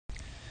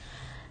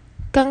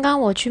刚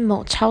刚我去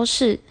某超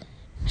市，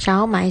想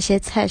要买一些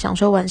菜，想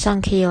说晚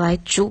上可以来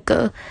煮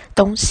个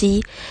东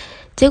西。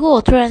结果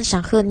我突然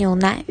想喝牛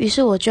奶，于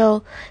是我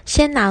就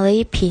先拿了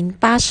一瓶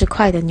80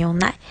块的牛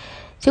奶。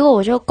结果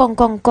我就逛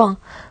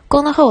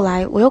到后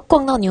来，我又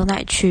逛到牛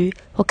奶区，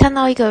我看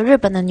到一个日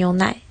本的牛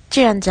奶，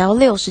竟然只要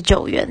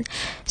69元，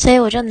所以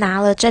我就拿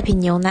了这瓶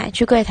牛奶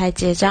去柜台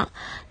结账。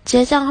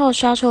结账后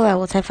刷出来，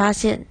我才发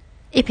现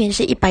一瓶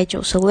是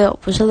196，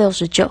不是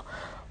69。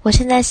我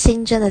现在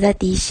心真的在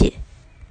滴血。